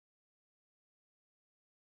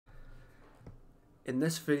In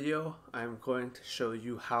this video, I'm going to show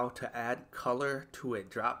you how to add color to a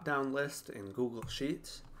drop-down list in Google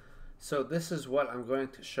Sheets. So this is what I'm going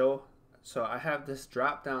to show. So I have this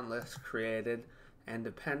drop-down list created, and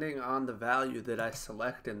depending on the value that I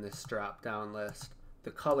select in this drop-down list,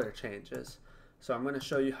 the color changes. So I'm going to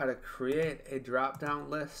show you how to create a drop-down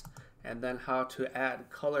list and then how to add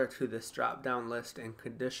color to this drop-down list in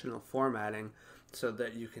conditional formatting so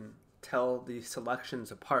that you can tell the selections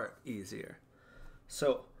apart easier.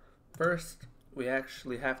 So first, we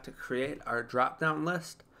actually have to create our drop-down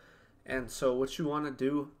list. And so what you want to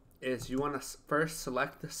do is you want to first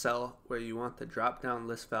select the cell where you want the drop-down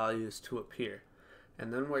list values to appear.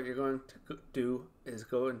 And then what you're going to do is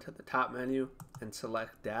go into the top menu and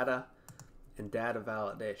select Data and Data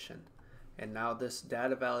Validation. And now this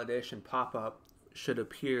Data Validation pop-up should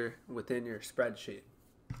appear within your spreadsheet.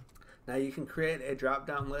 Now you can create a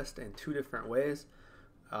drop-down list in two different ways.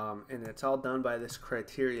 And it's all done by this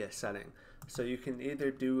criteria setting. So you can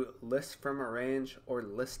either do list from a range or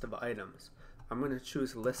list of items. I'm going to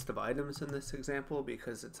choose list of items in this example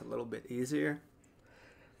because it's a little bit easier.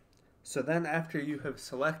 So then after you have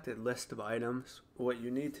selected list of items, what you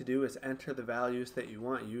need to do is enter the values that you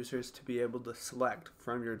want users to be able to select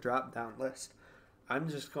from your drop-down list. I'm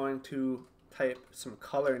just going to type some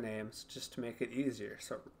color names just to make it easier.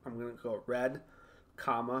 So I'm going to go red,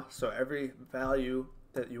 comma, so every value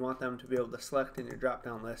that you want them to be able to select in your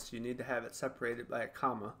drop-down list, you need to have it separated by a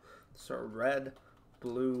comma. So red,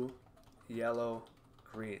 blue, yellow,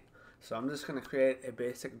 green. So I'm just going to create a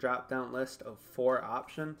basic drop-down list of 4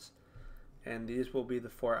 options, and these will be the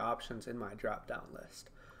 4 options in my drop-down list.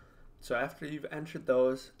 So after you've entered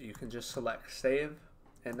those, you can just select save,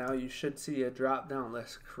 and now you should see a drop-down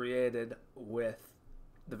list created with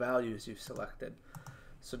the values you've selected.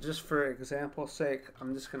 So just for example's sake,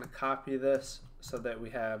 I'm just going to copy this so that we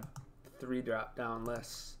have 3 drop-down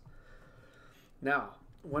lists. Now,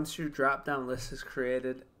 once your drop-down list is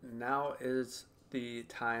created, now is the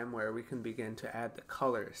time where we can begin to add the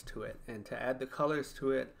colors to it. And to add the colors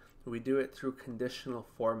to it, we do it through conditional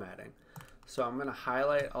formatting. So I'm going to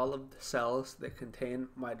highlight all of the cells that contain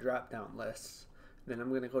my drop-down lists. Then I'm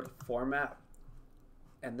going to go to Format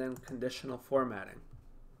and then Conditional Formatting.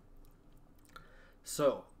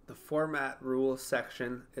 So the format rules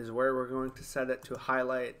section is where we're going to set it to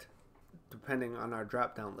highlight depending on our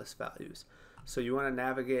drop-down list values. So you want to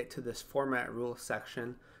navigate to this format rules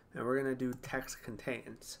section, and we're going to do text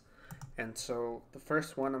contains. And so the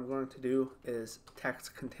first one I'm going to do is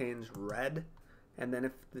text contains red, and then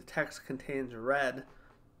if the text contains red,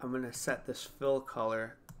 I'm going to set this fill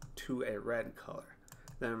color to a red color.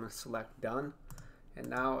 Then I'm going to select done. And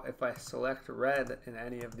now if I select red in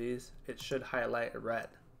any of these, it should highlight red.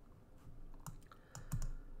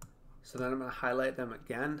 So then I'm going to highlight them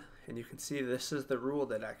again, and you can see this is the rule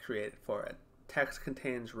that I created for it. Text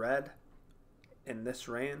contains red. In this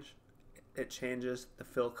range, it changes the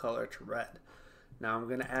fill color to red. Now I'm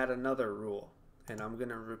going to add another rule, and I'm going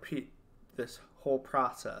to repeat this whole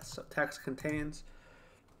process. So text contains,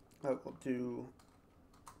 I will do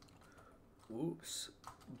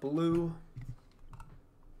blue.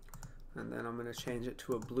 And then I'm going to change it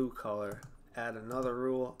to a blue color. Add another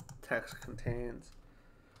rule, text contains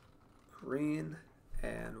green,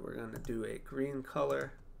 and we're going to do a green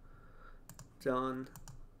color. Done.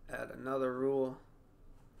 Add another rule,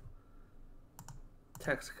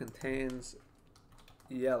 text contains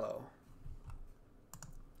yellow,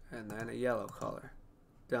 and then a yellow color.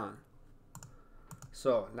 Done.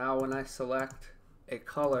 So now when I select a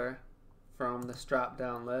color from this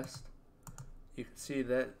drop-down list, you can see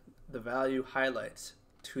that the value highlights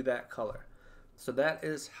to that color. So that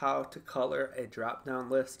is how to color a drop-down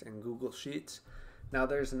list in Google Sheets. Now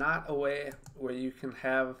there's not a way where you can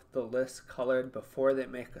have the list colored before they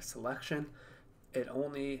make a selection. It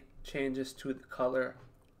only changes to the color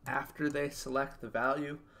after they select the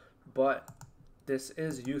value, but this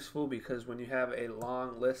is useful because when you have a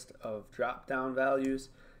long list of drop-down values,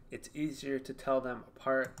 it's easier to tell them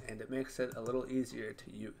apart, and it makes it a little easier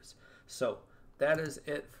to use. So that is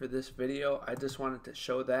it for this video. I just wanted to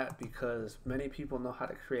show that because many people know how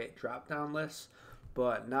to create drop-down lists,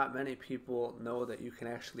 but not many people know that you can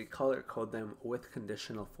actually color code them with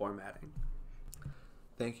conditional formatting.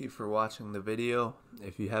 Thank you for watching the video.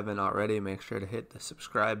 If you haven't already, make sure to hit the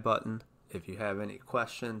subscribe button. If you have any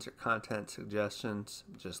questions or content suggestions,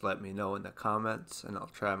 just let me know in the comments, and I'll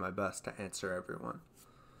try my best to answer everyone.